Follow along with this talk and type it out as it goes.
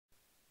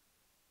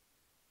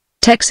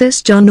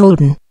Texas John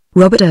Alden,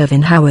 Robert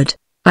Ervin Howard.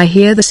 I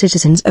hear the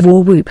citizens of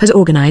Warwhoop has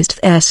organized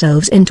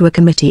themselves into a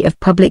committee of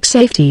public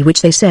safety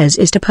which they says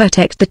is to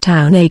protect the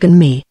town and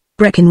me,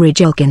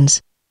 Breckenridge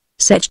Elkins.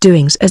 Such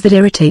doings as that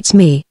irritates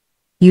me.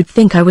 You'd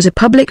think I was a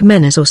public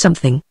menace or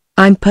something.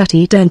 I'm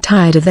pretty darn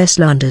tired of their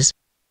slanders.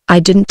 I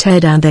didn't tear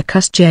down their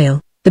cussed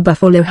jail, the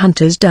Buffalo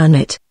Hunters done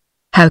it.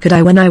 How could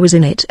I when I was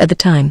in it at the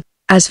time?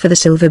 As for the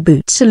Silver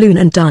Boot Saloon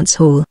and Dance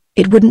Hall,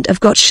 it wouldn't have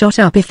got shot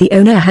up if the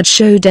owner had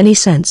showed any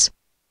sense.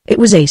 It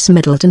was Ace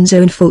Middleton's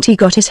own fault he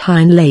got his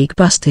hind leg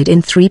busted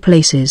in 3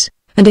 places,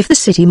 and if the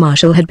city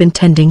marshal had been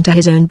tending to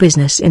his own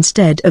business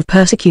instead of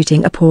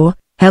persecuting a poor,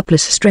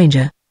 helpless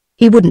stranger,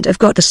 he wouldn't have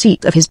got the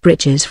seat of his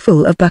britches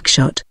full of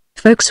buckshot.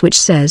 Folks which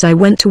says I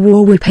went to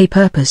Warwhoop a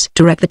purpose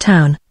to wreck the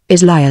town,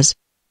 is liars.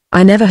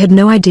 I never had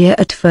no idea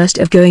at first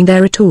of going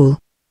there at all.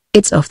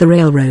 It's off the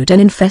railroad and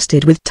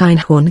infested with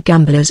tin-horn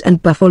gamblers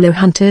and buffalo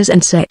hunters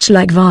and such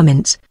like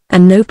varmints,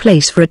 and no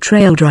place for a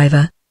trail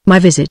driver. My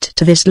visit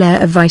to this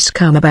lair of vice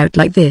come about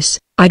like this.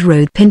 I'd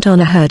rode pint on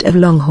a herd of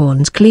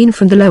longhorns clean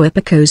from the lower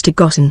Pecos to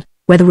Goshen,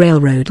 where the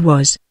railroad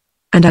was.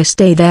 And I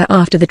stayed there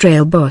after the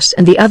trail boss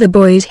and the other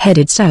boys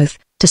headed south,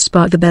 to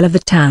spark the belle of the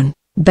town,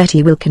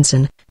 Betty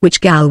Wilkinson,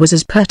 which gal was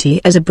as purty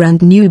as a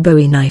brand new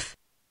Bowie knife.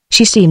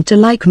 She seemed to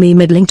like me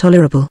middling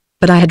tolerable,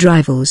 but I had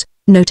rivals,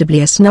 notably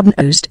a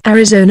snub-nosed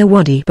Arizona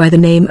waddy by the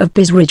name of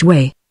Biz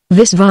Ridgway.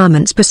 This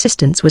varmint's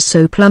persistence was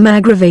so plumb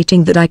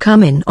aggravating that I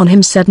come in on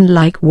him sudden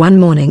like one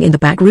morning in the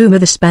back room of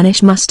the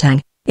Spanish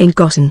Mustang, in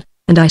Goshen,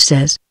 and I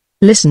says,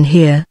 "Listen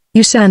here,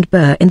 you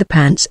sandburr in the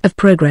pants of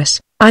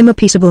progress, I'm a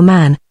peaceable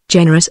man,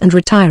 generous and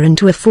retiring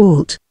to a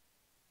fault.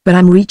 But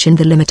I'm reaching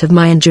the limit of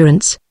my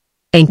endurance.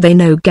 Ain't they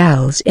no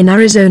gals in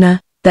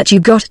Arizona, that you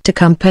got to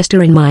come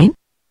pesterin' mine?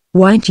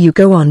 Why'n't you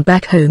go on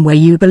back home where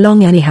you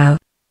belong anyhow?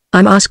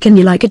 I'm asking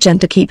you like a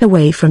gent to keep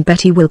away from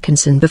Betty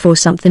Wilkinson before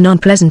something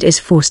unpleasant is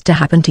forced to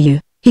happen to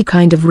you." He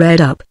kind of reared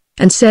up,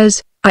 and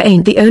says, "I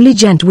ain't the only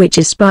gent which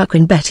is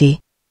sparkin' Betty.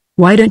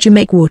 Why don't you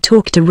make war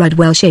talk to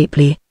Rudwell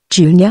Shapley,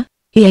 Jr.?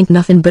 He ain't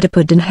nothing but a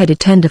puddin'-headed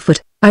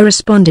tenderfoot," I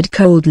responded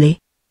coldly.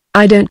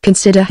 "I don't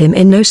consider him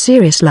in no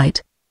serious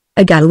light.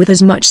 A gal with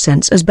as much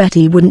sense as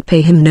Betty wouldn't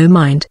pay him no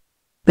mind.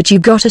 But you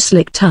got a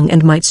slick tongue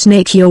and might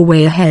snake your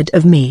way ahead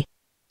of me.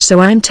 So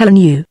I'm tellin'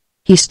 you."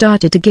 He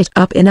started to get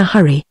up in a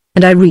hurry,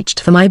 and I reached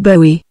for my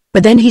Bowie,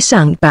 but then he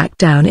sunk back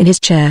down in his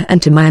chair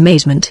and to my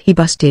amazement he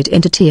busted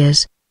into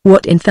tears.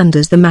 "What in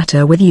thunder's the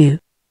matter with you?"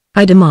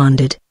 I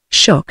demanded,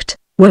 shocked.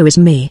 "Woe is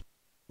me,"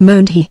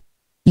 moaned he.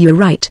 "You're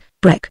right,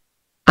 Breck.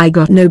 I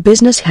got no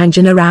business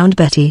hangin' around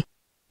Betty.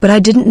 But I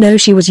didn't know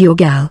she was your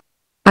gal.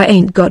 I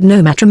ain't got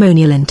no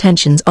matrimonial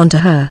intentions onto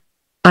her.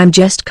 I'm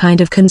just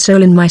kind of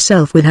consolin'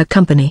 myself with her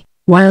company,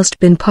 whilst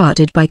been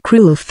parted by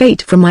cruel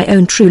fate from my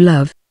own true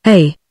love."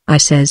 "Hey," I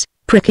says,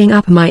 pricking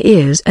up my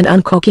ears and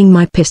uncocking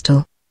my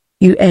pistol.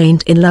 "You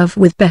ain't in love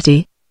with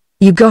Betty?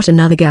 You got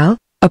another gal,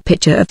 a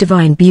picture of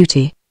divine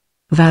beauty,"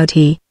 vowed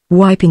he,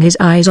 wiping his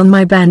eyes on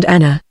my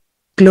bandana.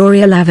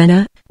 "Gloria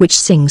Lavena, which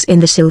sings in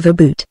the Silver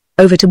Boot,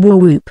 over to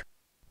Warwhoop.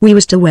 We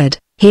was to wed."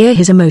 Here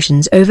his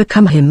emotions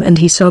overcome him and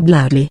he sobbed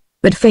loudly,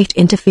 but fate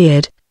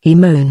interfered, he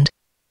moaned.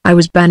 I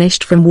was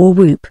banished from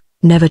Warwhoop,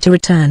 never to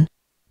return.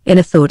 In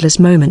a thoughtless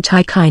moment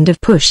I kind of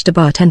pushed a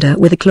bartender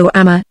with a claw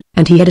hammer,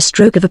 and he had a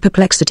stroke of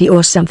perplexity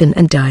or something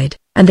and died,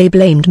 and they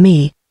blamed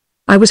me.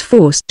 I was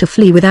forced to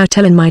flee without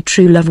telling my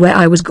true love where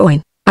I was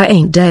going. I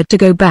ain't dared to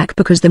go back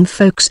because them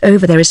folks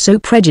over there is so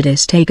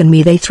prejudiced taken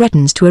me they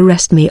threatens to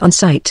arrest me on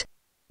sight.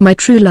 My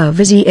true love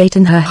is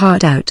eatin' her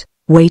heart out,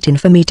 waitin'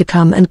 for me to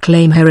come and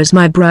claim her as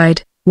my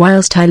bride,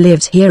 whilst I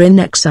lives here in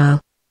exile.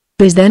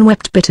 Biz then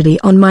wept bitterly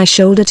on my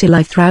shoulder till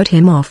I throwed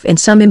him off in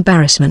some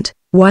embarrassment.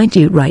 "Why'n't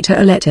you write her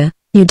a letter,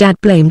 you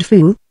dad-blamed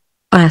fool?"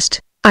 I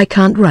asked. "I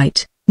can't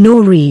write,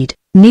 nor read,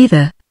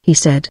 neither," he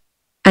said.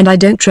 "And I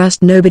don't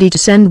trust nobody to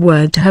send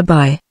word to her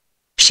by.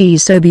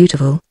 She's so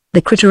beautiful,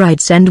 the critter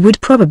I'd send would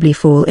probably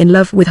fall in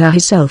love with her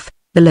himself,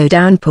 the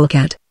low-down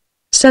polecat."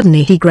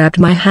 Suddenly he grabbed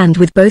my hand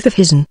with both of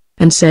his'n,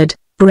 and said,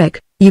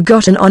 "Breck, you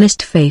got an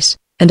honest face,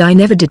 and I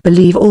never did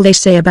believe all they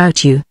say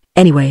about you,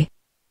 anyway.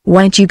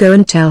 Why'n't you go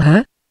and tell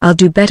her? I'll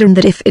do better'n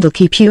that if it'll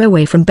keep you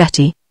away from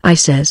Betty," I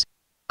says.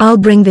 "I'll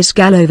bring this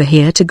gal over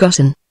here to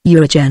Goshen,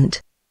 you're a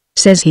gent,"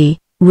 says he,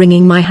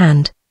 wringing my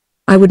hand.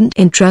 "I wouldn't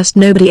entrust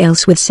nobody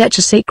else with such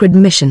a sacred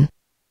mission.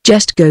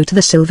 Just go to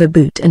the Silver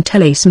Boot and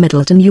tell Ace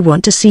Middleton you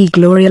want to see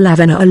Gloria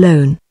Lavena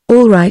alone."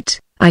 "All right,"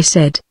 I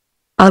said.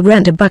 "I'll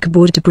rent a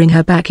buckboard to bring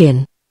her back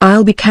in.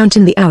 I'll be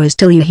counting the hours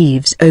till you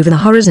heaves over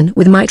the horizon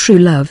with my true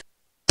love,"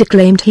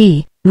 declaimed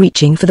he,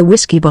 reaching for the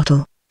whiskey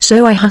bottle.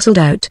 So I hustled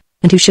out,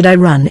 and who should I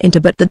run into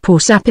but that poor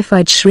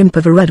sappified shrimp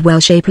of a Rudwell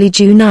Shapley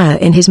Jr.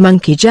 in his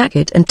monkey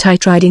jacket and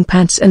tight riding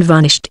pants and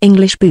varnished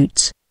English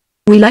boots.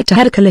 We like to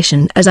had a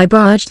collision as I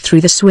barged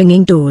through the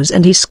swinging doors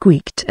and he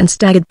squeaked and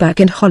staggered back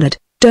and hollered,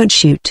 "Don't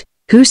shoot."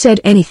 "Who said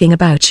anything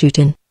about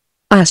shooting?"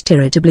 I asked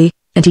irritably,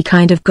 and he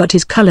kind of got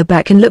his color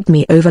back and looked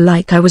me over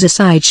like I was a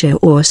sideshow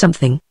or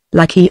something,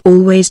 like he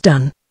always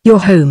done.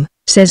 "Your home,"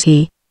 says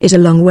he, "is a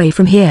long way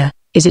from here,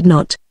 is it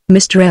not,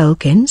 Mr.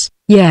 Elkins?"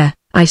 "Yeah,"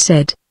 I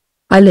said.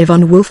 I live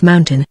on Wolf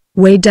Mountain,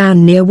 way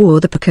down near where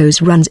the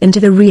Pecos runs into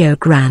the Rio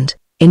Grande,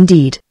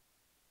 indeed.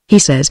 He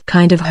says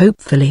kind of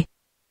hopefully.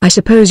 I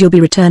suppose you'll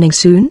be returning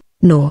soon?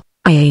 No,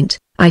 I ain't,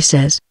 I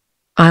says.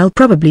 I'll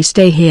probably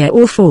stay here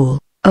all fall.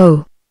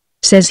 Oh,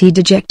 says he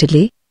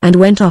dejectedly, and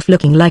went off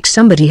looking like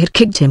somebody had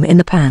kicked him in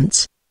the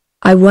pants.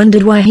 I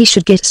wondered why he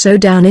should get so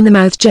down in the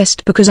mouth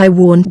just because I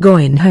warn't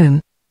going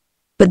home.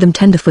 But them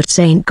tenderfoots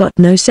ain't got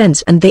no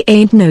sense and they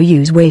ain't no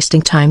use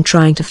wasting time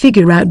trying to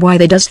figure out why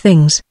they does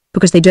things,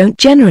 because they don't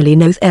generally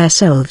know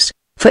theirselves.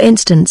 For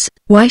instance,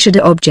 why should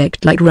a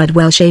object like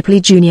Rudwell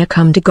Shapley Jr.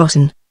 come to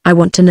Gossan, I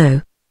want to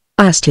know.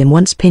 I asked him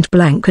once point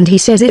blank and he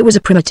says it was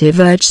a primitive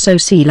urge, so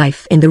sea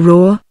life in the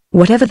raw,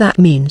 whatever that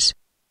means.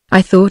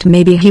 I thought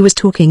maybe he was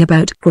talking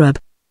about grub,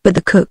 but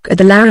the cook at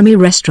the Laramie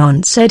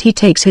restaurant said he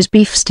takes his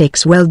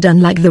beefsteaks well done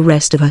like the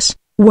rest of us.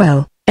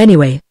 Well,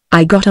 anyway,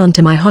 I got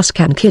onto my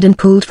Hoscan kid and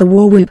pulled for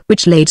War Whoop,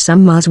 which laid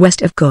some miles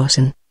west of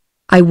Gossan.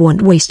 I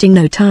warn't wasting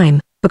no time,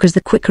 because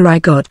the quicker I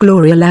got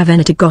Gloria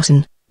Lavena to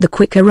Gossan, the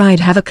quicker I'd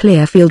have a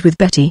clear field with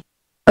Betty.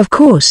 Of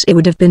course it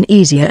would have been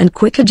easier and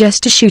quicker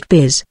just to shoot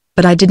Biz,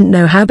 but I didn't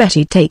know how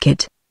Betty'd take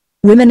it.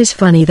 Women is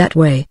funny that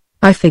way.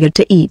 I figured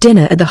to eat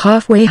dinner at the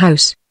Halfway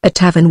House, a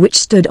tavern which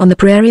stood on the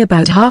prairie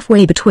about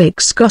halfway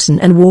betwixt Gossan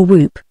and War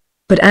Whoop.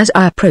 But as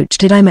I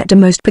approached it I met a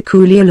most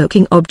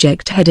peculiar-looking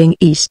object heading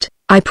east.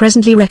 I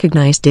presently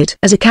recognized it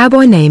as a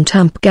cowboy named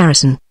Tump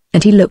Garrison,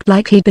 and he looked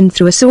like he'd been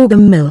through a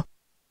sorghum mill.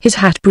 His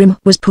hat brim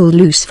was pulled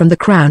loose from the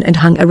crown and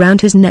hung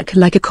around his neck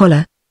like a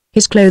collar.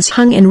 His clothes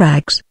hung in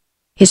rags.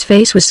 His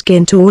face was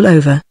skinned all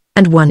over,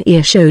 and one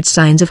ear showed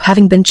signs of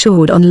having been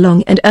chawed on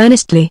long and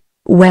earnestly.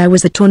 Where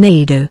was the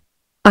tornado?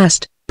 I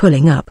asked,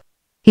 pulling up.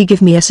 He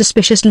gave me a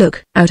suspicious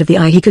look out of the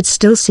eye he could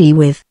still see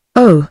with.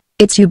 Oh,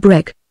 it's you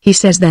Breck, he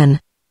says then.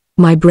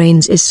 My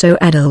brains is so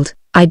addled,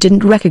 I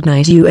didn't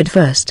recognize you at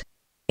first.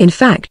 In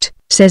fact,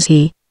 says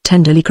he,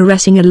 tenderly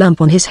caressing a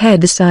lump on his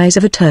head the size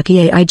of a turkey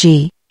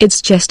aig,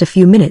 it's just a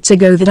few minutes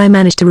ago that I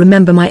managed to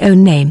remember my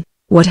own name.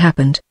 What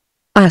happened?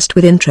 I asked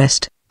with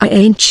interest. I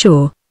ain't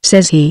sure,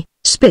 says he,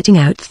 spitting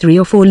out 3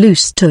 or 4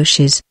 loose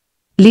tushes.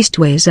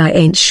 Leastways I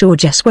ain't sure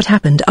just what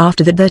happened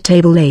after that. The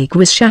table leg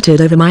was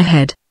shattered over my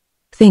head.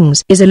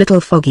 Things is a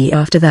little foggy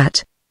after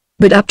that.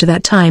 But up to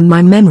that time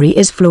my memory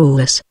is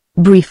flawless.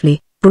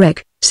 Briefly,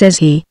 Breck, says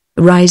he,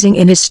 rising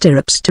in his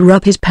stirrups to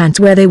rub his pants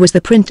where there was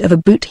the print of a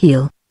boot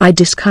heel, I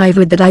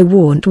discovered that I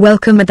warn't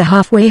welcome at the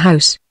Halfway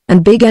House,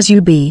 and big as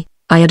you be,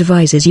 I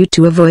advises you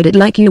to avoid it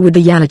like you would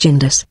the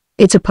Yalajindas.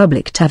 It's a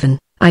public tavern,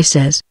 I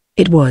says.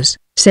 It was,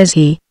 says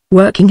he,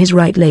 working his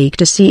right leg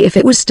to see if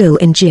it was still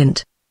in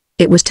jint.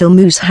 It was till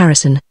Moose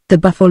Harrison, the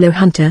buffalo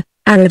hunter,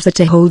 arrived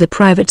to hold a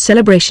private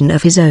celebration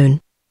of his own.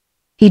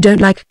 He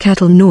don't like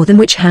cattle nor them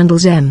which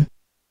handles 'em.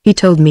 He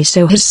told me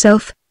so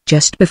hisself,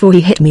 just before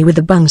he hit me with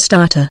the bung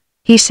starter.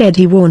 He said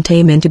he warn't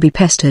aimin' to be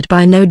pestered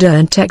by no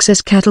darn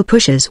Texas cattle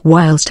pushers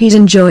whilst he's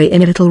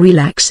enjoyin' a little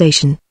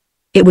relaxation.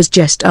 It was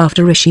just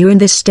after issuing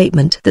this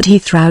statement that he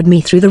throwed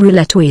me through the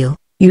roulette wheel.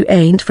 You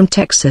ain't from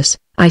Texas,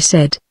 I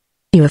said.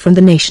 You are from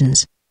the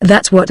nations.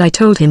 That's what I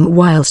told him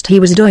whilst he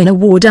was doing a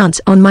war dance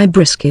on my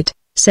brisket,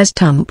 says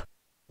Tump.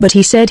 But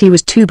he said he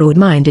was too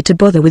broad-minded to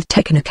bother with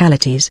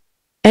technicalities.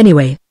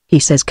 Anyway, he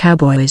says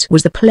cowboys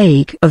was the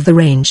plague of the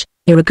range,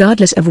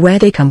 irregardless of where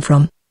they come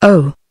from.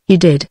 Oh, he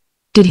did.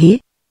 Did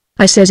he?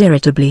 I says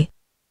irritably.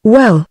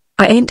 Well,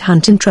 I ain't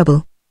hunting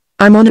trouble.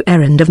 I'm on an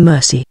errand of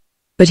mercy.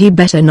 But he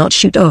better not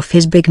shoot off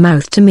his big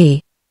mouth to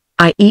me.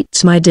 I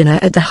eats my dinner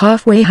at the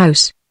Halfway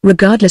House,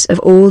 regardless of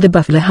all the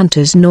buffalo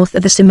hunters north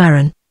of the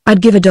Cimarron.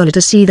 I'd give $1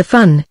 to see the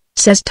fun,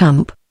 says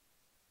Tump.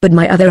 But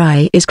my other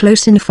eye is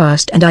closing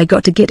fast and I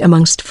got to get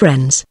amongst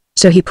friends,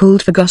 so he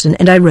pulled for Gossan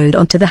and I rode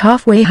on to the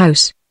Halfway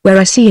House, where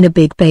I seen a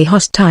big bay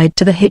horse tied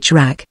to the hitch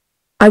rack.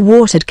 I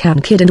watered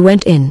can kid and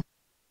went in.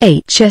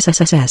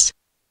 HSSSS.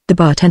 The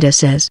bartender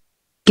says.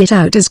 Get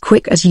out as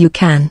quick as you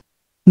can.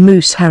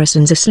 Moose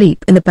Harrison's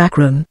asleep in the back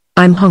room.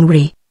 I'm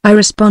hungry, I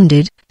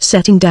responded,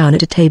 sitting down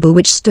at a table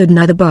which stood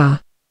near the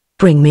bar.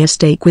 Bring me a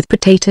steak with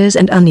potatoes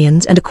and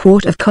onions and a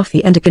quart of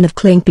coffee and a can of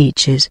cling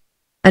peaches.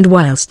 And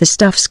whilst the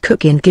stuff's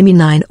cooking gimme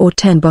 9 or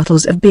 10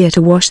 bottles of beer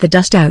to wash the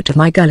dust out of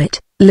my gullet.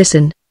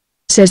 Listen,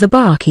 says the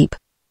barkeep.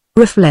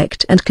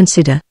 Reflect and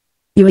consider.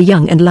 You are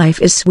young and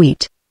life is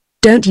sweet.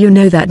 Don't you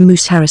know that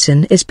Moose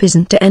Harrison is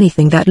pisn't to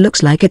anything that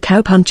looks like a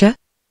cowpuncher?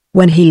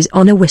 When he's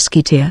on a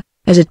whiskey tear,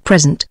 as at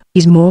present,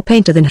 he's more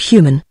painter than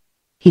human.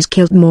 He's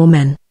killed more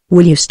men.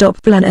 Will you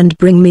stop plan and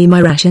bring me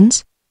my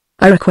rations?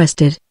 I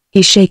requested.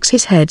 He shakes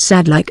his head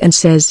sad-like and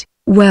says,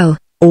 well,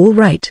 all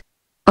right.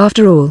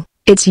 After all,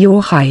 it's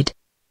your hide.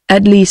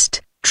 At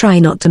least, try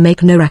not to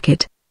make no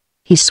racket.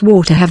 He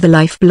swore to have the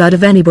lifeblood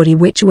of anybody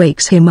which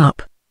wakes him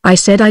up. I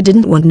said I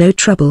didn't want no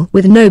trouble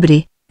with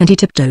nobody, and he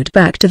tiptoed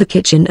back to the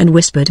kitchen and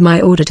whispered my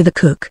order to the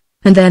cook,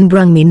 and then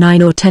brung me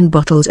 9 or 10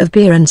 bottles of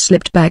beer and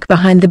slipped back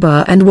behind the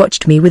bar and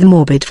watched me with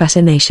morbid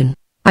fascination.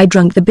 I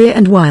drank the beer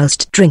and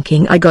whilst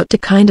drinking I got to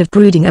kind of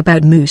brooding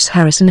about Moose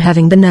Harrison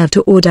having the nerve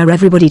to order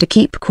everybody to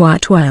keep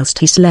quiet whilst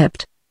he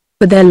slept.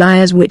 but they're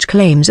liars which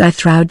claims I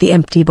throwed the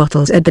empty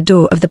bottles at the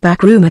door of the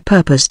back room a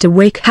purpose to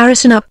wake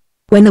Harrison up.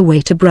 When the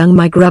waiter brung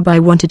my grub I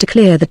wanted to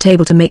clear the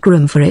table to make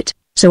room for it,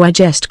 so I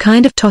just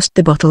kind of tossed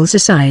the bottles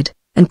aside,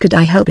 and could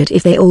I help it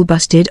if they all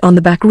busted on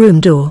the back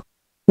room door?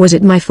 Was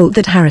it my fault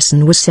that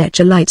Harrison was such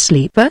a light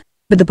sleeper?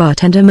 But the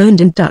bartender moaned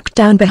and ducked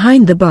down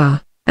behind the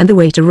bar, and the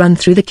waiter ran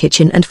through the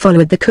kitchen and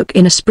followed the cook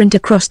in a sprint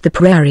across the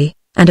prairie,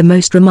 and a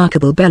most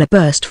remarkable bellow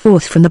burst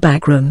forth from the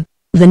back room.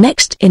 The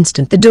next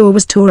instant the door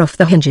was tore off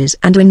the hinges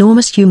and an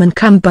enormous human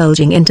come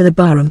bulging into the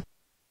barroom.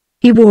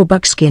 He wore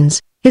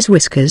buckskins, his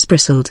whiskers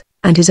bristled,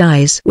 and his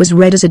eyes was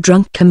red as a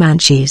drunk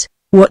Comanche's.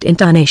 "What in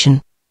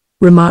tarnation?"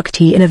 remarked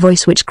he in a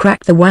voice which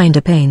cracked the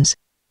winder panes.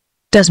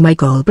 "Does my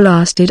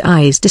gall-blasted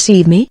eyes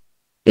deceive me?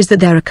 Is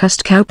that there a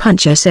cussed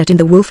cow-puncher set in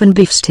the wolf and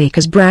beefsteak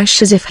as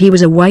brash as if he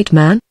was a white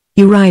man?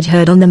 You ride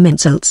herd on them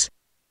insults,"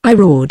 I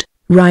roared,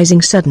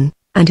 rising sudden,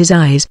 and his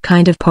eyes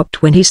kind of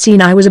popped when he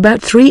seen I was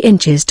about 3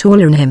 inches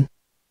taller than him.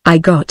 "I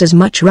got as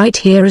much right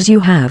here as you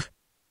have.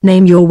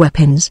 Name your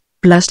weapons,"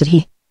 blustered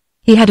he.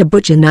 He had a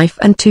butcher knife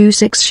and 2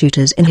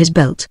 6-shooters in his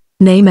belt.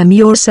 "Name 'em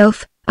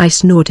yourself," I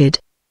snorted.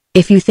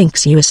 "If you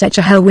thinks you are such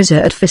a hell whizzer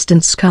at fist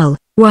and skull,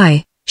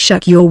 why,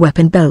 shuck your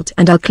weapon belt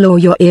and I'll claw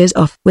your ears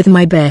off with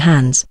my bare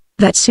hands.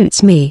 That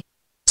suits me,"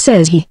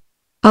 says he.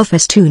 "I'll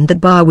festoon that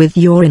bar with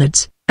your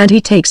innards," and he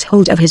takes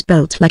hold of his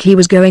belt like he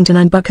was going to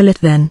unbuckle it.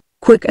 Then,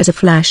 quick as a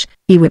flash,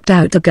 he whipped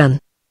out a gun.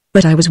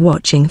 But I was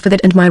watching for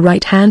that and my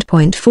right hand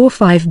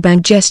 .45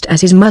 banged just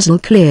as his muzzle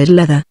cleared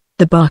leather.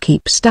 The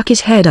barkeep stuck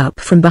his head up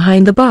from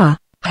behind the bar.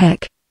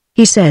 "Heck,"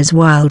 he says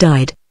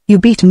wild-eyed, "you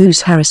beat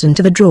Moose Harrison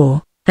to the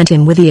draw, and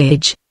him with the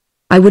age.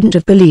 I wouldn't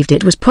have believed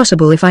it was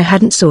possible if I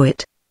hadn't saw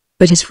it.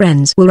 But his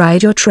friends will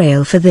ride your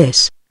trail for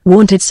this.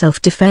 Wanted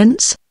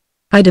self-defense?"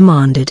 I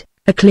demanded.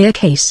 "A clear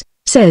case,"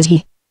 says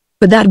he.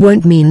 "But that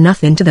won't mean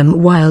nothing to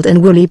them wild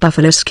and woolly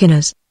buffalo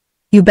skinners.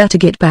 You better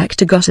get back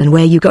to Gossan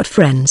where you got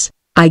friends."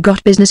 "I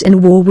got business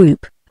in War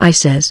Whoop," I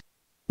says.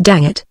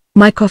 "Dang it,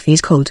 my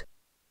coffee's cold.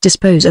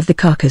 Dispose of the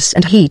carcass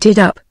and heat it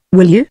up,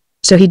 will you?"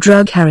 So he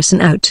drug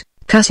Harrison out,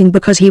 cussing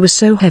because he was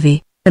so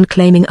heavy, and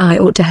claiming I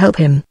ought to help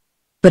him.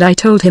 But I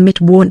told him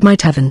it warn't my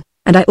tavern,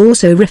 and I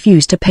also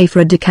refused to pay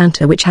for a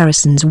decanter which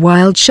Harrison's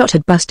wild shot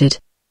had busted.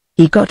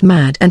 He got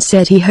mad and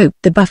said he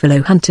hoped the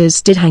buffalo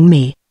hunters did hang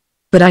me.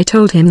 But I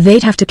told him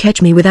they'd have to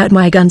catch me without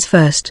my guns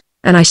first,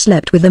 and I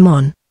slept with them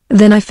on.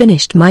 Then I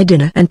finished my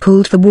dinner and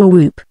pulled for War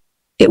Whoop.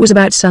 It was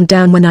about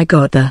sundown when I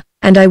got there,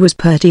 and I was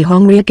purty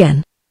hungry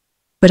again.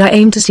 But I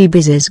aimed to see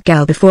Biz's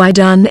gal before I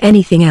done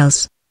anything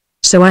else.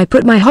 So I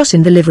put my hoss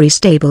in the livery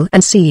stable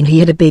and seen he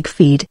had a big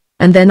feed,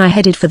 and then I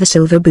headed for the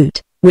Silver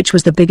Boot, which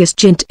was the biggest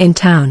gint in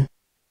town.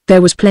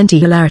 There was plenty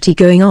hilarity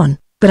going on,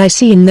 but I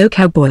seen no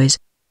cowboys.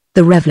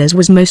 The revelers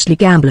was mostly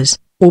gamblers,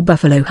 or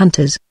buffalo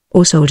hunters,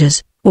 or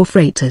soldiers, or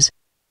freighters.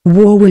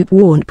 War Whoop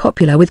warn't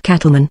popular with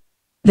cattlemen.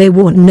 They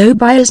warn't no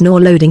buyers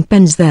nor loading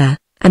pens there,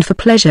 and for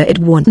pleasure it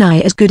warn't nigh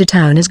as good a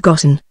town as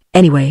Gossan,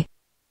 anyway.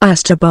 I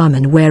asked a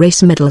barman where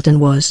Ace Middleton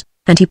was,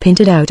 and he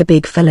pinted out a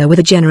big fellow with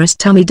a generous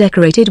tummy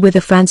decorated with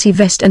a fancy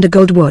vest and a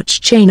gold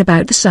watch chain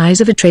about the size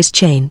of a trace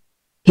chain.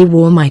 He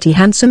wore mighty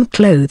handsome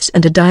clothes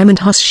and a diamond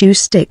horseshoe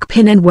stick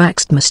pin and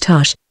waxed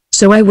mustache,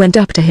 so I went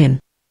up to him.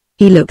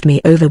 He looked me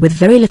over with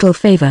very little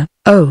favor.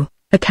 "Oh,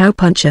 a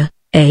cowpuncher,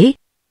 eh?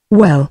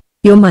 Well,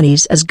 your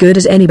money's as good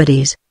as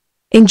anybody's.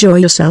 Enjoy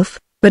yourself,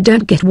 but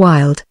don't get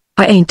wild."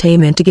 "I ain't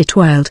aimin' to get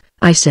wild,"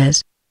 I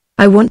says.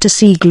 "I want to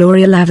see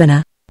Gloria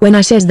Lavina." When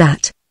I says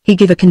that, he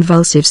give a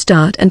convulsive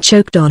start and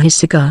choked on his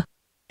cigar.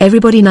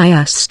 Everybody nigh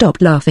us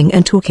stopped laughing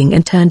and talking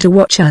and turned to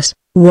watch us.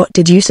 "What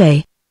did you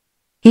say?"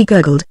 he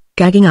gurgled,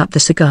 gagging up the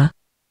cigar.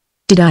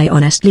 "Did I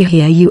honestly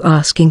hear you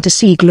asking to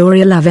see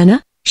Gloria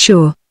Lavina?"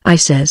 "Sure," I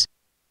says.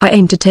 "I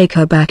aim to take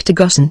her back to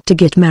Gossan to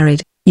get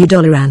married, you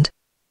dollarand,"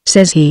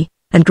 says he,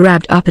 and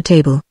grabbed up a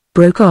table,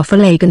 broke off a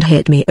leg and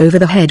hit me over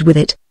the head with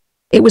it.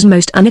 It was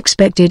most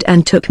unexpected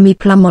and took me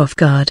plumb off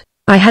guard.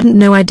 I hadn't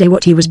no idea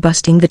what he was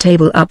busting the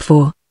table up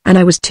for, and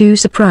I was too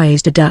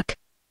surprised to duck.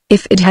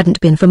 If it hadn't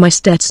been for my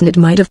Stetson it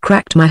might have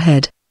cracked my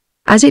head.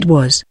 As it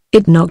was,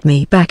 it knocked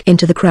me back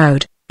into the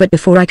crowd, but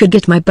before I could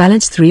get my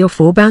balance 3 or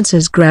 4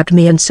 bouncers grabbed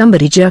me and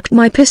somebody jerked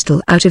my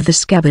pistol out of the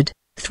scabbard.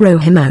 "Throw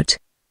him out,"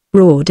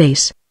 roared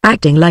Ace,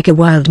 acting like a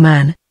wild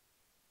man.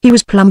 He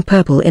was plumb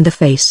purple in the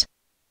face.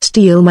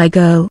 "Steal my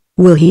girl,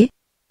 will he?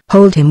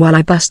 Hold him while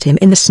I bust him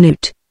in the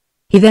snoot."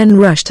 He then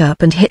rushed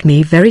up and hit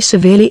me very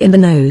severely in the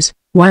nose,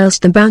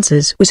 whilst the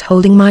bouncers was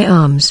holding my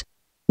arms.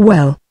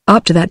 Well,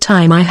 up to that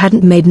time I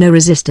hadn't made no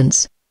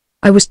resistance.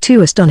 I was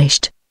too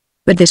astonished.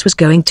 But this was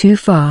going too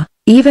far.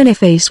 Even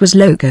if Ace was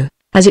loco,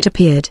 as it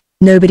appeared,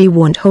 nobody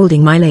warn't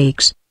holding my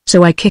legs,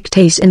 so I kicked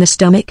Ace in the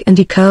stomach and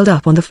he curled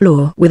up on the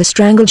floor with a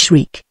strangled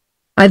shriek.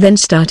 I then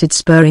started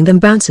spurring them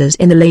bouncers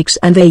in the legs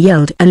and they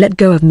yelled and let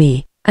go of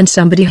me, and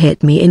somebody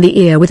hit me in the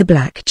ear with a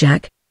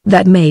blackjack.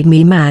 That made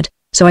me mad,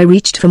 so I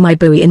reached for my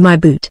bowie in my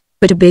boot,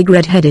 but a big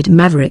red-headed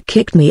maverick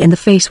kicked me in the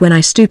face when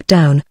I stooped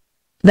down.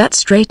 That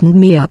straightened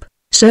me up,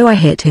 so I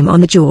hit him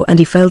on the jaw and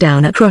he fell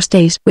down across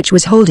Ace, which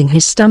was holding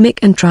his stomach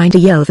and trying to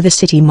yell for the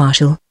city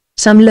marshal.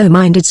 Some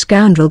low-minded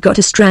scoundrel got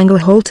a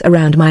stranglehold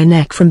around my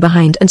neck from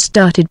behind and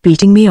started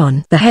beating me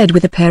on the head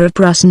with a pair of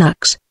brass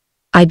knucks.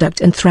 I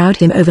ducked and throwed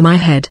him over my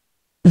head.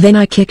 Then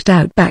I kicked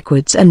out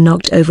backwards and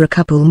knocked over a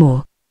couple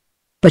more.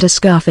 But a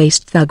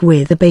scar-faced thug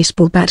with a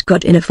baseball bat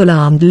got in a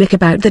full-armed lick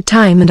about the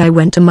time and I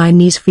went to my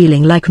knees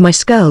feeling like my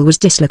skull was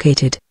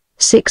dislocated.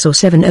 6 or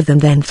 7 of them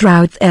then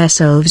throwed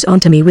themselves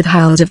onto me with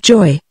howls of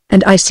joy,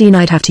 and I seen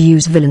I'd have to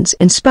use violence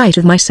in spite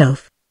of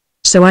myself.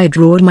 So I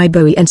drawed my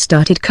bowie and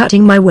started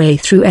cutting my way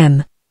through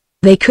them.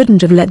 They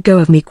couldn't have let go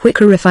of me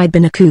quicker if I'd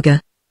been a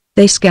cougar.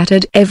 They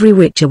scattered every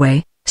which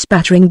way,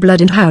 spattering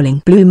blood and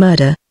howling blue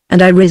murder,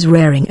 and I was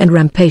raring and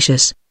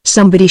rampacious.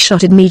 Somebody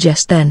shot at me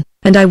just then,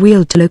 and I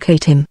wheeled to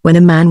locate him when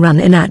a man ran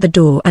in at the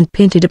door and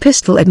pointed a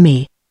pistol at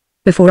me.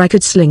 Before I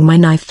could sling my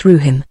knife through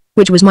him,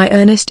 which was my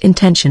earnest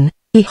intention,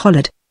 he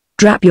hollered,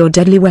 "Drop your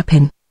deadly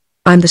weapon.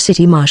 I'm the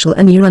city marshal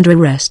and you're under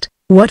arrest."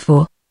 "What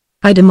for?"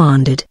 I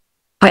demanded.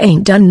 "I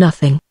ain't done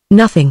nothing,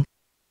 nothing,"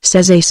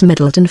 says Ace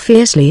Middleton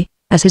fiercely,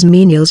 as his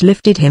menials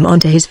lifted him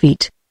onto his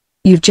feet.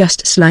 "You've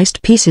just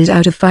sliced pieces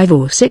out of 5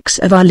 or 6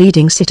 of our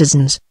leading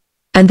citizens.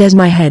 And there's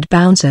my head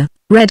bouncer,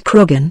 Red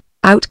Croggan,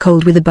 out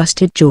cold with a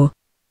busted jaw.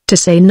 To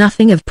say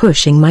nothing of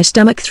pushing my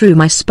stomach through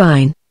my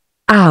spine.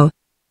 Ow!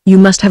 You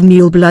must have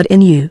mule blood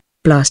in you,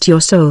 blast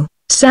your soul,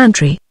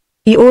 Santry,"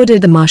 he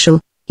ordered the marshal.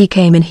 "He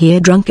came in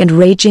here drunk and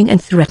raging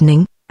and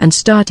threatening, and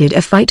started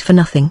a fight for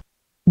nothing.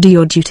 Do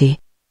your duty.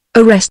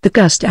 Arrest the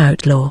cussed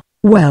outlaw."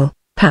 Well,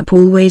 Pap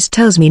always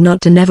tells me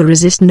not to never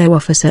resist no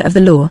officer of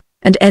the law,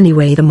 and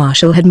anyway the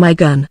marshal had my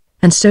gun,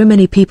 and so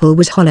many people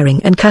was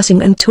hollering and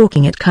cussing and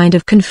talking it kind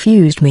of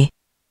confused me.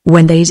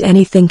 When they's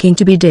any thinking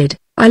to be did,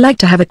 I like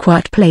to have a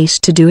quiet place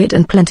to do it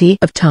and plenty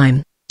of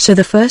time, so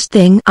the first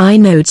thing I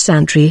knowed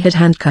Santry had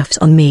handcuffs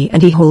on me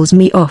and he hauls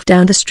me off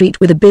down the street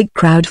with a big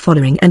crowd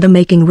following and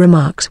making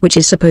remarks which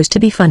is supposed to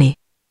be funny.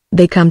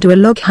 They come to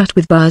a log hut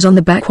with bars on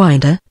the back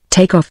window,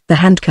 take off the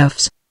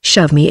handcuffs,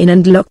 shove me in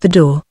and lock the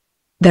door.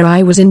 There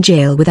I was in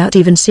jail without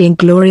even seeing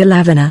Gloria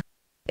Lavina.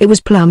 It was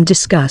plumb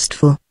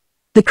disgustful.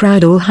 The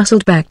crowd all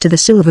hustled back to the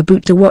Silver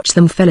Boot to watch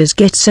them fellas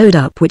get sewed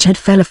up which had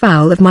fell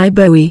afoul of my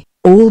bowie,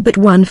 all but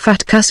one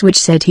fat cuss which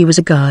said he was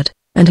a guard,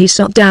 and he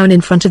sat down in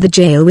front of the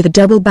jail with a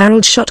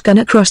double-barreled shotgun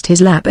across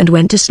his lap and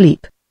went to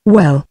sleep.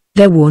 Well,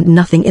 there warn't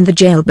nothing in the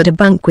jail but a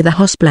bunk with a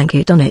hoss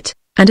blanket on it,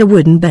 and a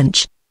wooden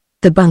bench.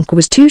 The bunk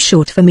was too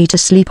short for me to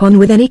sleep on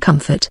with any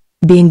comfort,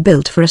 being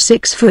built for a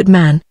 6-foot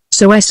man,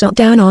 so I sat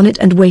down on it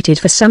and waited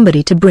for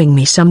somebody to bring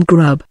me some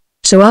grub.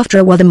 So after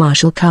a while the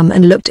marshal come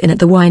and looked in at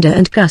the window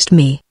and cussed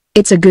me.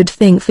 "It's a good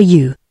thing for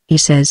you," he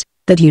says,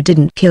 "that you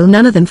didn't kill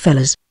none of them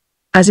fellas.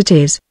 As it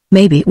is,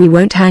 maybe we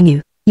won't hang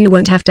you. You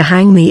won't have to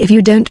hang me if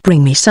you don't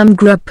bring me some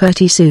grub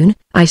pretty soon,"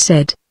 I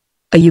said.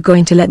 "Are you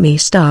going to let me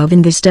starve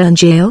in this darn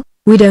jail?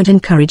 We don't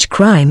encourage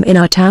crime in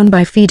our town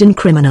by feeding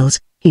criminals,"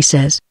 he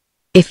says.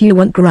 "If you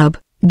want grub,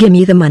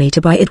 gimme the money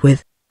to buy it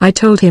with." I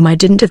told him I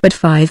didn't have but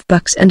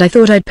 $5 and I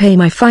thought I'd pay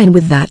my fine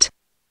with that.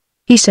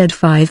 He said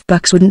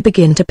 $5 wouldn't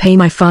begin to pay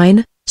my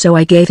fine, so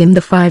I gave him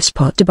the 5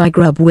 spot to buy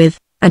grub with,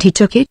 and he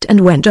took it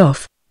and went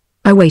off.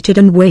 I waited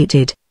and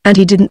waited, and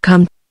he didn't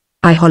come.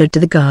 I hollered to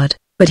the guard,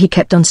 but he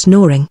kept on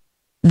snoring.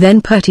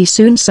 Then pretty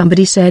soon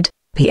somebody said,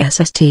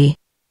 "PSST."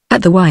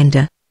 at the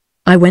window.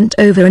 I went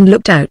over and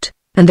looked out,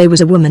 and there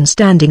was a woman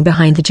standing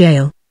behind the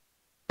jail.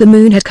 The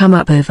moon had come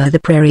up over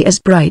the prairie as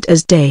bright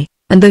as day,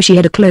 and though she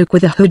had a cloak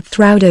with a hood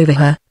throwed over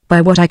her, by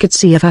what I could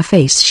see of her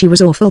face she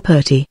was awful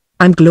purty.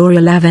 "I'm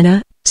Gloria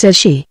Lavina," says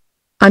she.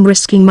 "I'm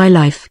risking my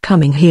life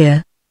coming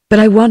here. But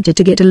I wanted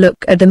to get a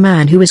look at the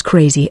man who was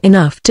crazy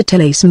enough to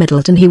tell Ace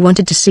Middleton he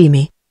wanted to see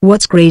me."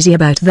 "What's crazy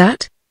about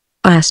that?"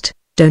 I asked.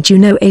 "Don't you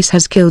know Ace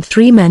has killed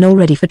 3 men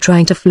already for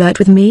trying to flirt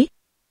with me?"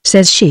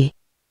 says she.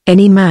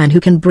 "Any man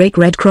who can break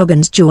Red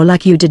Croggan's jaw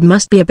like you did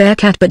must be a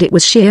bearcat, but it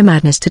was sheer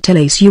madness to tell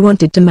Ace you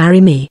wanted to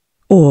marry me.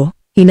 Or,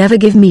 he never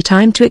give me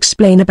time to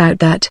explain about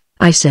that,"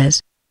 I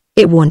says.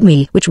 "It want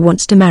me which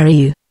wants to marry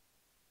you."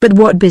 "But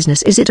what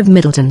business is it of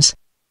Middleton's?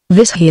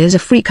 This here's a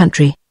free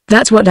country."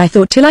 "That's what I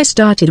thought till I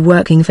started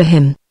working for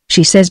him,"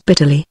 she says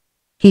bitterly.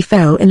 "He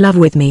fell in love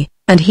with me,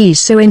 and he's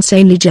so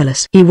insanely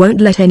jealous he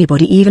won't let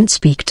anybody even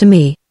speak to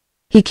me.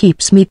 He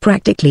keeps me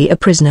practically a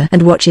prisoner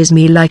and watches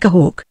me like a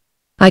hawk.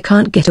 I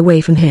can't get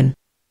away from him.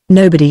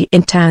 Nobody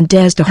in town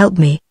dares to help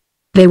me.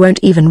 They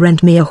won't even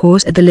rent me a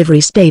horse at the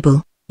livery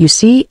stable. You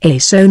see,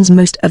 Ace owns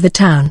most of the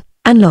town,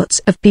 and lots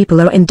of people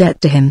are in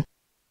debt to him.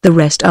 The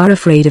rest are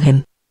afraid of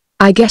him.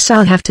 I guess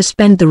I'll have to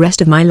spend the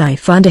rest of my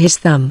life under his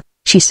thumb,"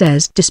 she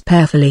says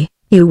despairfully.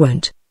 "You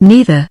won't."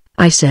 "Neither,"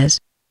 I says.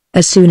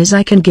 "As soon as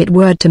I can get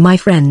word to my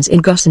friends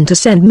in Gosson to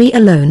send me a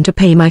loan to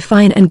pay my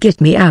fine and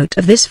get me out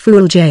of this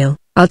fool jail,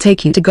 I'll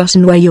take you to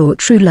Gosson where your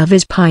true love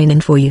is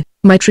pining for you."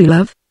 "My true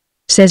love?"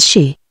 says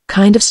she,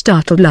 kind of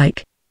startled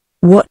like.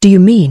 "What do you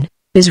mean?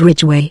 Biz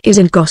Ridgway is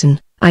in Gosson,"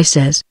 I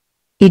says.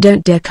 "He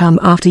don't dare come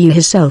after you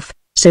hisself,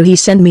 so he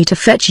sent me to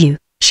fetch you."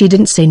 She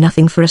didn't say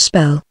nothing for a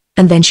spell,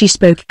 and then she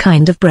spoke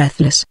kind of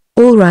breathless.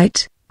 "All right,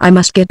 I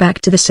must get back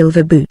to the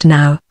Silver Boot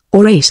now,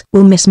 or Ace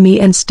will miss me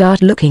and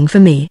start looking for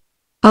me."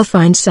 I'll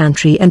find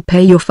Santry and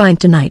pay your fine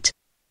tonight.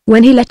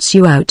 When he lets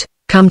you out,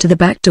 come to the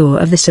back door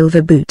of the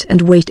Silver Boot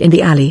and wait in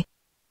the alley.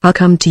 I'll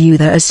come to you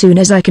there as soon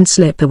as I can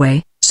slip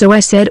away." So I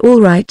said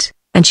all right,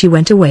 and she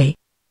went away.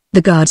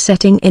 The guard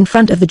sitting in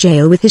front of the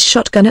jail with his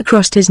shotgun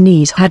across his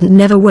knees hadn't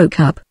never woke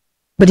up.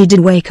 But he did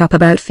wake up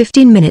about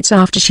 15 minutes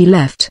after she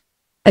left.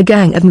 A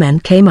gang of men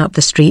came up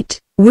the street,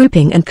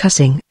 whooping and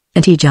cussing,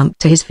 and he jumped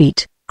to his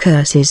feet,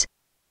 curses.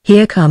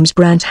 "Here comes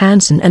Brant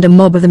Hansen and a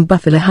mob of them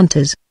buffalo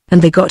hunters,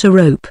 and they got a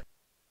rope.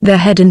 They're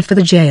heading for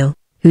the jail.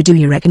 Who do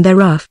you reckon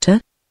they're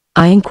after?"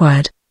 I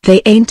inquired.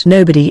 "They ain't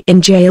nobody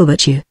in jail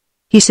but you,"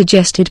 he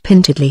suggested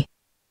pintedly.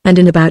 "And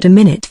in about a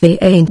minute they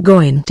ain't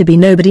going to be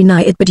nobody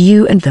nigh it but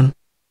you and them.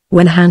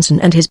 When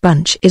Hansen and his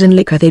bunch is in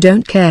liquor they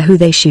don't care who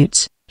they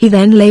shoots." He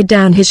then laid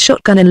down his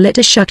shotgun and lit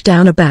a shuck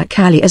down a back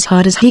alley as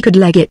hard as he could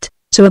leg it,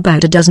 so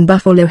about a dozen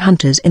buffalo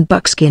hunters in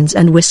buckskins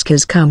and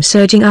whiskers come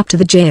surging up to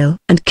the jail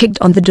and kicked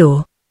on the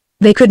door.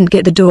 They couldn't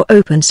get the door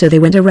open so they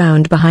went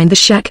around behind the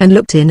shack and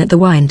looked in at the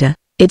winder.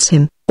 "It's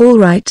him, all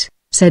right,"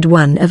 said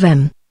one of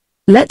them.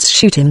 "Let's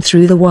shoot him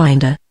through the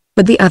winder."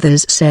 But the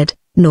others said,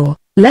 "No,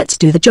 let's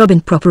do the job in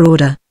proper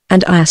order,"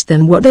 and I asked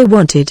them what they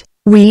wanted.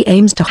 "We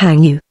aims to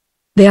hang you."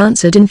 They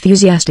answered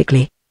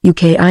enthusiastically. "You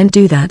can't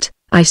do that,"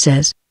 I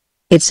says.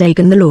 "It's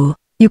again the law.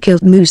 You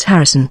killed Moose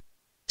Harrison,"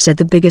 said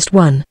the biggest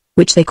one,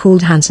 which they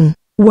called Hansen.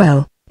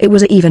 "Well, it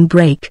was a even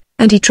break,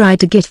 and he tried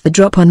to get the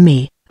drop on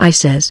me," I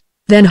says.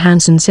 Then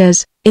Hansen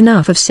says,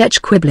 "Enough of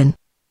such quibbling.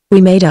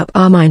 We made up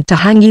our mind to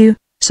hang you,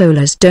 so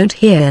let's don't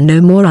hear no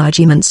more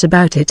arguments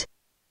about it.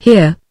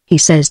 Here," he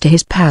says to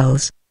his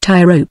pals,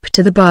 "tie a rope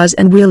to the bars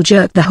and we'll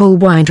jerk the whole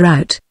winder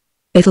out.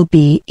 It'll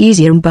be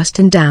easier 'n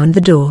busting down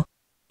the door.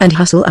 And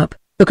hustle up,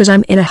 because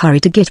I'm in a hurry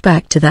to get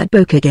back to that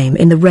poker game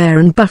in the Rare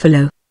and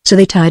Buffalo." So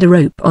they tied a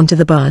rope onto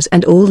the bars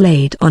and all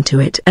laid onto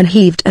it and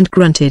heaved and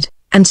grunted,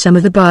 and some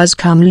of the bars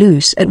come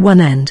loose at one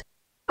end.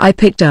 I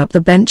picked up the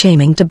bench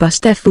aiming to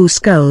bust their fool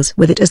skulls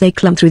with it as they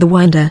clumped through the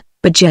winder,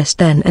 but just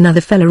then another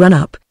fella run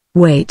up.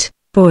 "Wait,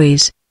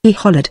 boys," he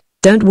hollered,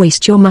 "don't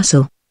waste your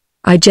muscle.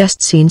 I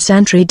just seen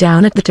Santry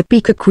down at the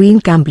Topeka Queen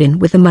gambling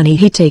with the money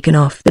he'd taken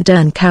off the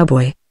dern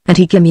cowboy, and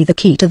he gimme the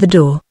key to the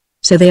door."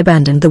 So they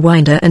abandoned the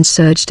winder and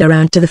surged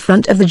around to the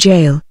front of the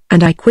jail,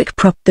 and I quick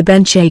propped the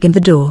bench egg in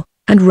the door,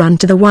 and run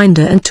to the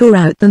winder and tore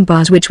out them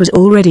bars which was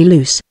already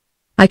loose.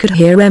 I could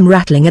hear 'em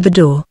rattling at the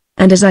door,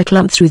 and as I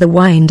clumped through the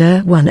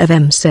winder one of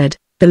 'em said,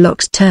 "The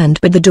lock's turned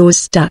but the door's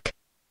stuck.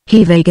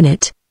 Heave egg in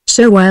it."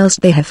 So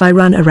whilst they have I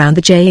run around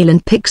the jail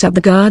and picks up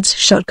the guard's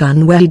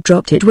shotgun where he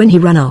dropped it when he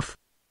run off.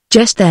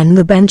 Just then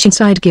the bench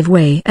inside give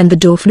way and the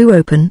door flew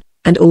open,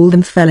 and all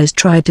them fellas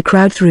tried to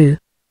crowd through.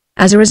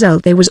 As a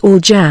result they was all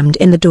jammed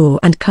in the door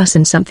and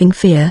cussin' something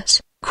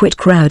fierce. "Quit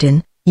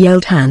crowdin',"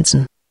 yelled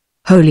Hansen.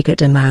 "Holy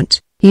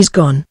catamount, he's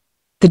gone.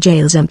 The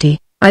jail's empty."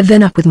 I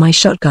then up with my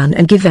shotgun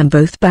and give them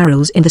both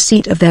barrels in the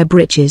seat of their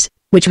breeches,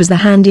 which was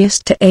the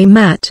handiest to aim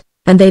at,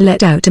 and they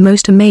let out a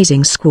most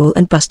amazing squall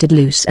and busted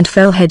loose and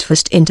fell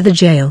headfirst into the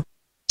jail.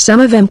 Some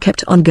of them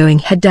kept on going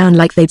head down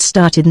like they'd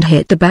started and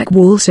hit the back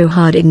wall so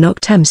hard it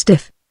knocked 'em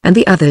stiff, and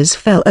the others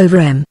fell over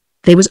 'em.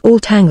 They was all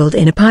tangled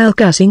in a pile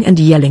cussing and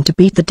yelling to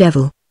beat the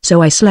devil,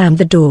 so I slammed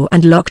the door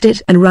and locked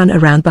it and run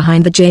around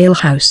behind the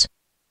jailhouse.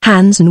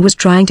 Hansen was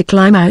trying to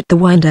climb out the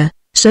winder,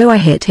 so I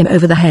hit him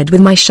over the head with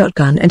my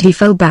shotgun and he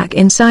fell back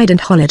inside and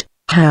hollered,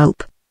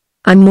 "Help!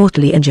 I'm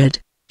mortally injured."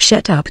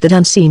 "Shut up that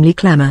unseemly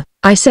clamor,"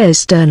 I says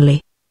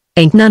sternly.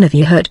 "Ain't none of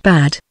you hurt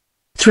bad?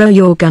 Throw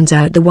your guns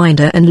out the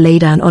winder and lay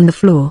down on the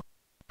floor.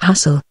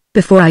 Hustle,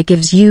 before I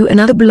gives you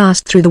another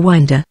blast through the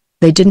winder."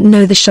 They didn't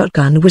know the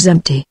shotgun was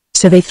empty,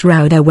 so they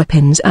threw their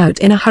weapons out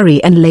in a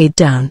hurry and laid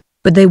down,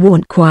 but they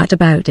weren't quiet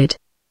about it.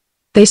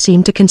 They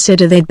seemed to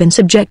consider they'd been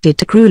subjected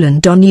to cruel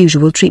and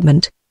unusual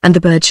treatment, and the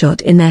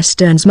birdshot in their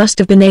sterns must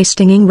have been a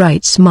stinging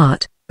right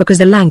smart, because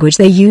the language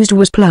they used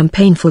was plumb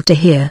painful to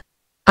hear.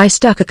 I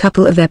stuck a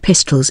couple of their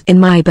pistols in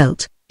my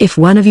belt. "If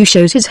one of you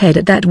shows his head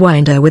at that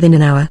winder within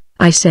an hour,"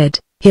 I said,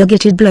 "he'll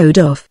get it blowed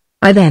off."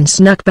 I then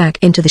snuck back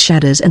into the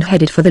shadows and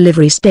headed for the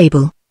livery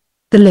stable.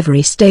 The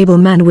livery stable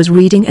man was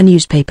reading a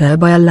newspaper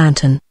by a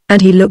lantern,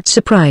 and he looked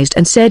surprised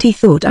and said he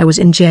thought I was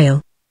in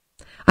jail.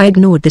 I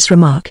ignored this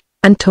remark,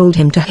 and told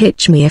him to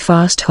hitch me a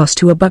fast horse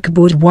to a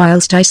buckboard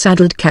whilst I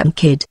saddled Cap'n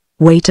Kidd.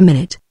 "Wait a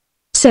minute,"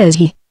 says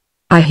he.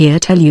 "I hear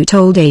tell you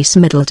told Ace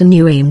Middleton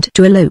you aimed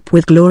to elope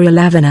with Gloria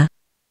Laviner.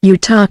 You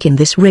tarking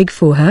this rig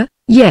for her?"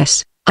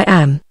 "Yes, I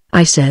am,"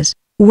 I says.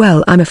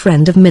 "Well, I'm a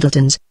friend of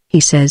Middleton's," he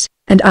says,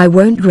 "and I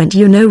won't rent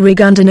you no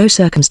rig under no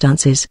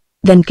circumstances."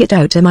 "Then get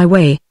out of my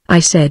way," I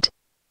said.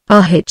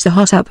 "I'll hitch the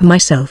horse up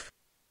myself."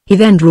 He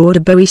then drawed a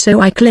bowie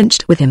so I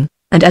clinched with him,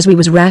 and as we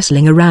was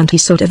wrestling around he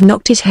sort of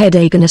knocked his head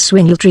against a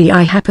swingle tree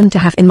I happened to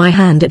have in my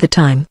hand at the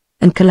time,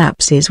 and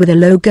collapses with a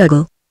low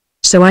gurgle.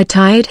 So I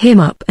tied him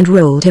up and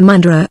rolled him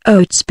under a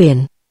oat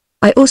spin.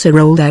 I also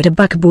rolled out a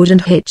buckboard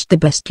and hitched the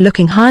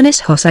best-looking harness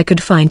horse I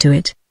could find to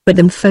it, but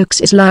them folks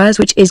is liars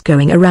which is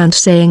going around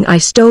saying I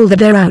stole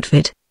their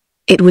outfit.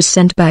 It was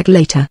sent back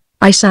later.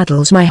 I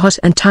saddles my horse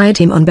and tied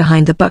him on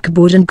behind the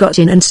buckboard and got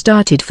in and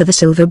started for the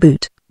Silver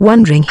Boot.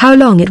 wondering how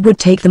long it would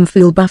take them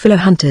fool buffalo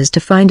hunters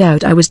to find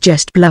out I was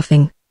just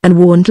bluffing, and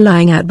warned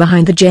lying out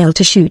behind the jail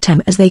to shoot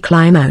them as they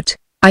climb out.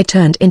 I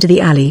turned into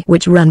the alley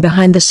which run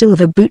behind the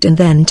Silver Boot and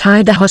then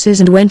tied the horses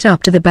and went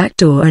up to the back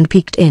door and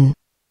peeked in.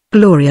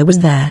 Gloria was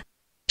there.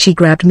 She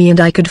grabbed me and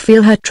I could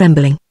feel her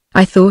trembling.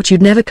 "I thought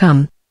you'd never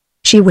come,"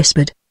 she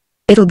whispered.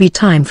 "It'll be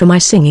time for my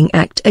singing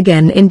act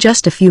again in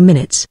just a few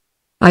minutes.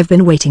 I've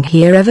been waiting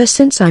here ever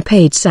since I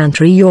paid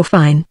Santry your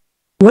fine.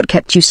 What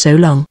kept you so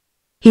long?"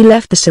 He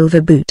left the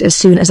Silver Boot as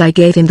soon as I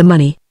gave him the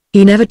money.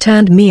 "He never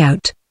turned me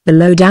out, the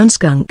low-down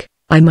skunk,"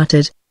 I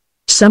muttered.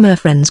 "Some her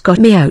friends got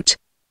me out."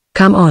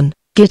 "Come on,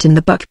 get in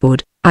the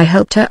buckboard." I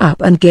helped her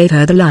up and gave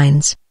her the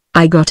lines.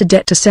 "I got a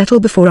debt to settle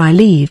before I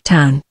leave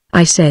town,"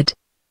 I said.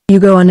 "You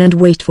go on and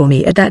wait for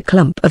me at that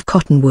clump of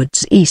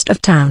cottonwoods east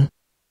of town.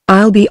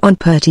 I'll be on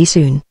pretty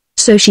soon."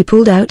 So she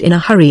pulled out in a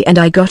hurry and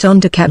I got on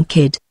to Captain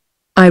Kidd.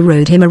 I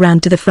rode him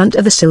around to the front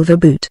of the Silver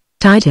Boot,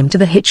 tied him to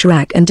the hitch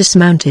rack and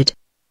dismounted.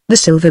 The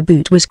Silver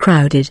Boot was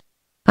crowded.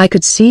 I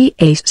could see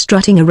Ace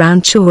strutting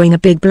around chewing a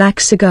big black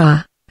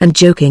cigar, and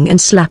joking and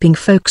slapping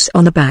folks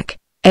on the back.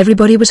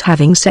 Everybody was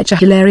having such a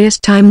hilarious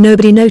time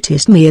nobody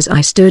noticed me as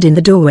I stood in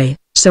the doorway,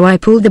 so I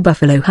pulled the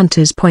Buffalo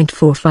Hunter's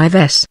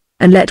 .45s,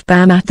 and let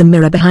Bam at the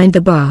mirror behind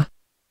the bar.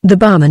 The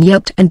barman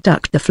yelped and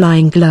ducked the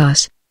flying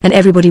glass, and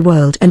everybody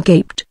whirled and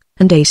gaped,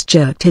 and Ace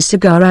jerked his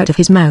cigar out of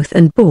his mouth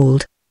and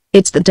bawled,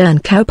 "It's the darn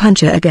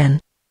cowpuncher again.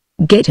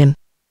 Get him."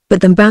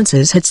 But them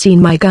bouncers had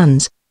seen my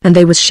guns, and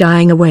they was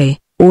shying away,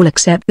 all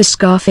except the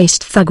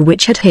scar-faced thug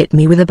which had hit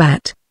me with a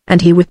bat,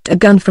 and he whipped a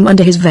gun from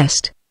under his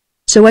vest.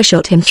 So I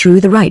shot him through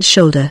the right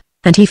shoulder,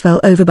 and he fell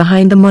over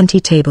behind the Monty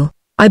table.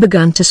 I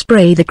begun to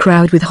spray the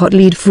crowd with hot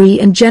lead free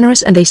and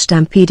generous and they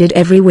stampeded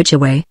every which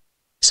way.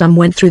 Some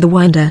went through the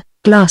winder,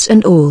 glass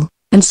and all,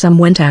 and some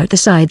went out the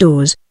side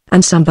doors,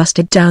 and some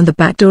busted down the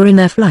back door in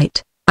their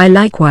flight. I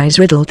likewise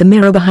riddled the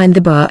mirror behind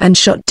the bar and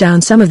shot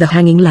down some of the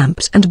hanging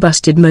lamps and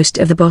busted most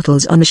of the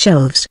bottles on the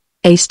shelves.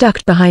 Ace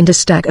ducked behind a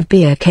stack of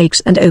beer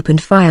cakes and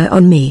opened fire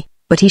on me,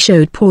 but he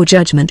showed poor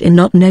judgment in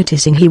not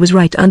noticing he was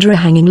right under a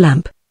hanging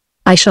lamp.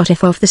 I shot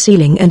it off the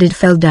ceiling and it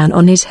fell down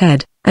on his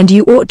head, and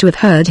you ought to have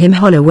heard him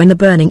holler when the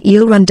burning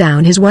eel run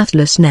down his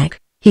worthless neck.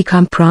 He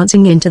come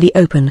prancing into the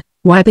open,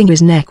 wiping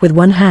his neck with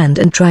one hand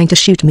and trying to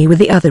shoot me with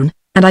the other,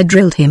 and I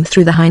drilled him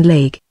through the hind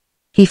leg.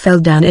 He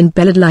fell down and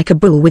bellowed like a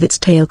bull with its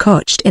tail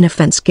cotched in a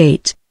fence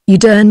gate. "You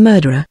darn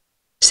murderer,"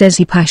 says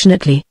he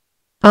passionately.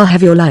 "I'll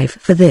have your life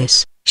for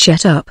this."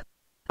 "Shut up,"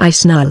 I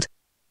snarled.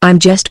 "I'm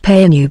just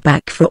paying you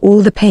back for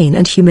all the pain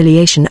and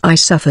humiliation I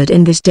suffered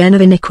in this den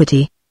of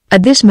iniquity."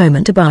 At this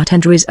moment a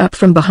bartender is up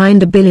from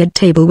behind a billiard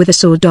table with a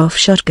sawed-off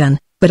shotgun,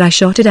 but I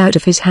shot it out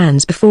of his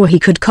hands before he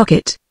could cock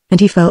it, and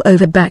he fell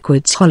over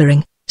backwards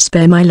hollering,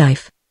 "Spare my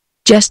life."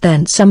 Just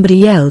then somebody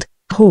yelled,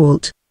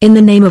 "Halt, in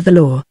the name of the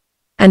law."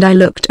 And I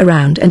looked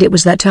around and it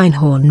was that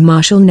Einhorn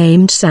marshal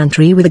named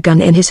Santry with a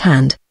gun in his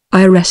hand.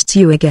 "I arrests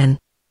you again,"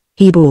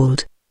 he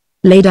bawled.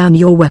 "Lay down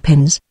your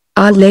weapons."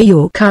 "I'll lay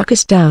your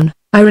carcass down,"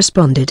 I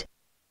responded.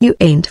 "You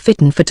ain't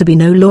fittin' for to be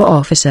no law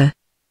officer.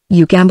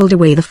 You gambled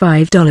away the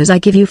 $5 I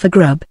give you for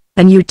grub,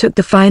 and you took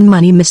the fine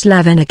money Miss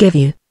Lavender give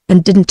you,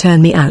 and didn't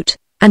turn me out,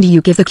 and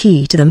you give the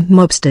key to them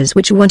mobsters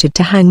which wanted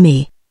to hang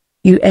me.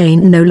 You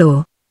ain't no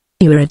law.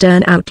 You're a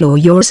darn outlaw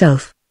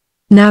yourself.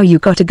 Now you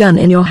got a gun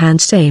in your hand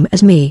same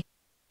as me.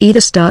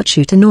 Either start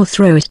shootin' or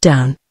throw it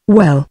down."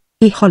 "Well,"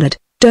 he hollered,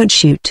 "don't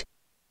shoot,"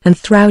 and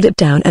throwed it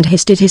down and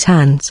hissed his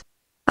hands.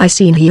 I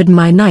seen he had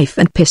my knife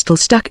and pistol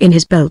stuck in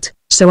his belt,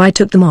 so I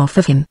took them off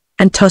of him,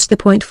 and tossed the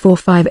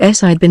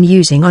 .45s I'd been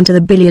using onto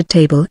the billiard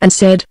table and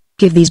said,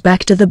 "Give these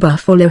back to the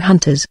Buffalo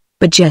Hunters,"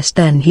 but just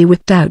then he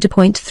whipped out a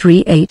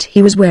 .38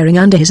 he was wearing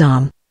under his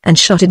arm, and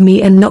shot at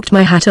me and knocked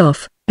my hat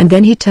off, and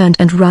then he turned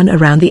and run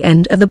around the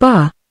end of the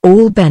bar,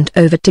 all bent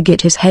over to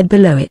get his head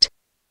below it.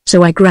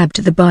 So I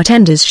grabbed the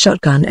bartender's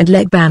shotgun and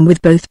let Bam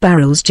with both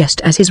barrels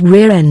just as his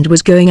rear end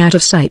was going out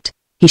of sight.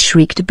 He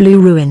shrieked blue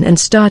ruin and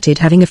started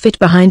having a fit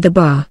behind the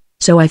bar,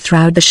 so I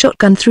throwed the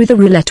shotgun through the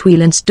roulette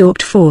wheel and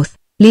stalked forth,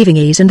 leaving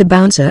Ace and the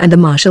bouncer and the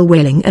marshal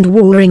wailing and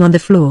warring on the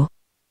floor.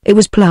 It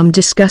was plumb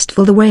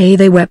disgustful the way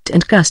they wept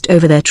and cussed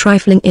over their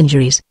trifling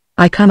injuries.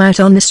 I come out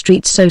on the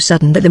street so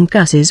sudden that them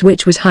cusses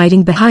which was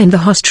hiding behind the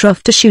hoss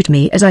trough to shoot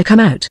me as I come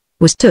out,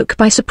 was took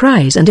by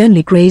surprise and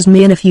only grazed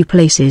me in a few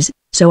places,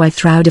 so I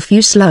throwed a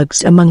few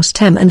slugs amongst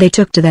them and they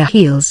took to their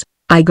heels.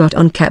 I got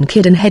on Captain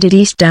Kidd and headed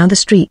east down the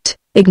street,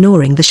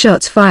 ignoring the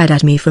shots fired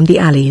at me from the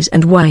alleys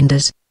and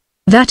winders.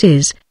 That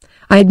is,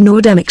 I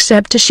ignored them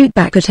except to shoot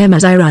back at him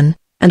as I run,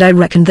 and I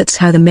reckon that's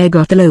how the mayor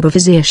got the lobe of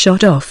his ear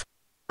shot off.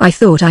 I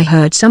thought I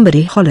heard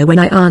somebody holler when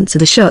I answered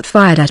the shot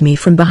fired at me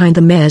from behind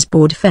the mayor's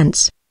board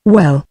fence.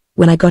 Well,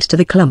 when I got to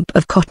the clump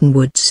of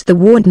cottonwoods there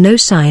warn't no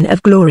sign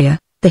of Gloria,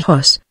 the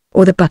hoss,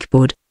 or the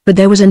buckboard, but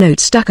there was a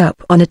note stuck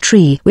up on a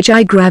tree which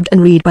I grabbed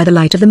and read by the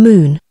light of the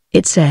moon.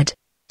 It said,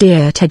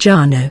 "Dear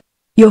Tejano,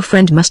 your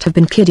friend must have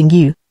been kidding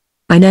you.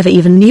 I never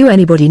even knew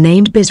anybody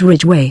named Biz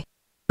Ridgway.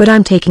 But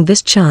I'm taking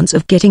this chance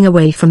of getting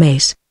away from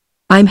Ace.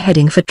 I'm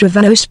heading for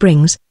Trevano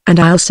Springs, and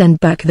I'll send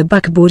back the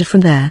buckboard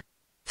from there.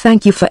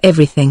 Thank you for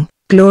everything,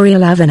 Gloria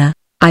Lavina,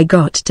 I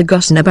got to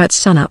Gosson about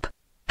sunup.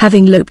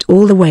 Having loped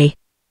all the way.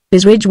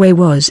 Biz Ridgway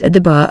was at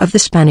the bar of the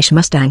Spanish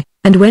Mustang,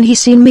 and when he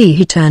seen me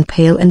he turned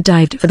pale and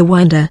dived for the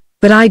winder,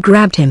 but I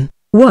grabbed him.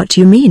 What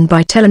you mean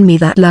by telling me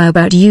that lie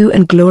about you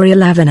and Gloria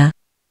Lavina?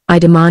 I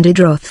demanded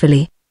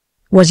wrathfully.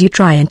 Was you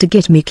trying to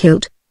get me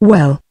killed?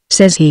 Well,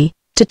 says he,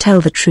 to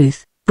tell the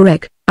truth,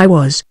 Breck, I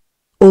was.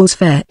 All's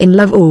fair in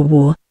love or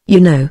war, you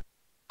know.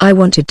 I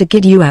wanted to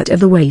get you out of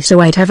the way so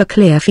I'd have a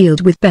clear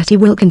field with Betty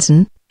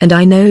Wilkinson, and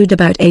I knowed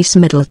about Ace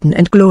Middleton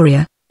and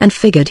Gloria, and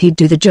figured he'd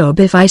do the job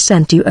if I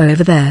sent you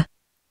over there.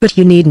 But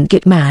you needn't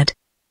get mad.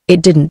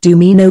 It didn't do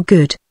me no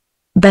good.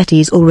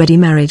 Betty's already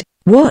married.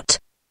 What?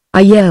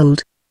 I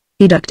yelled.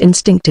 He ducked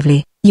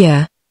instinctively.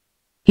 Yeah.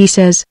 He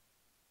says.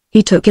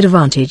 He took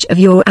advantage of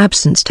your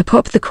absence to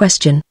pop the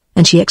question,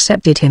 and she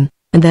accepted him,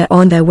 and they're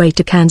on their way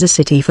to Kansas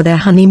City for their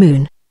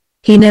honeymoon.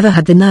 He never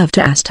had the nerve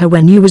to ask her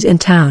when you was in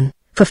town,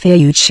 for fear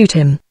you'd shoot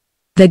him.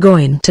 They're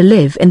going to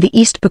live in the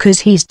East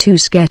because he's too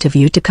scared of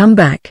you to come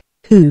back.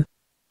 Who?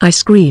 I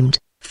screamed,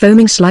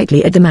 foaming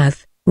slightly at the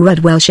mouth.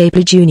 Rudwell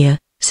Shapley Jr.,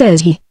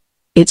 says he.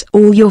 It's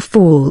all your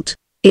fault.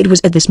 It was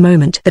at this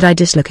moment that I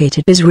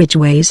dislocated Biz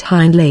Ridgway's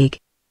hind leg.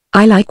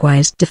 I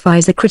likewise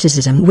defies the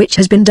criticism which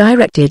has been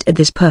directed at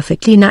this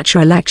perfectly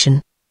natural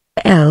action.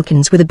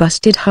 Elkins with a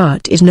busted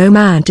heart is no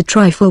man to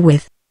trifle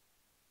with.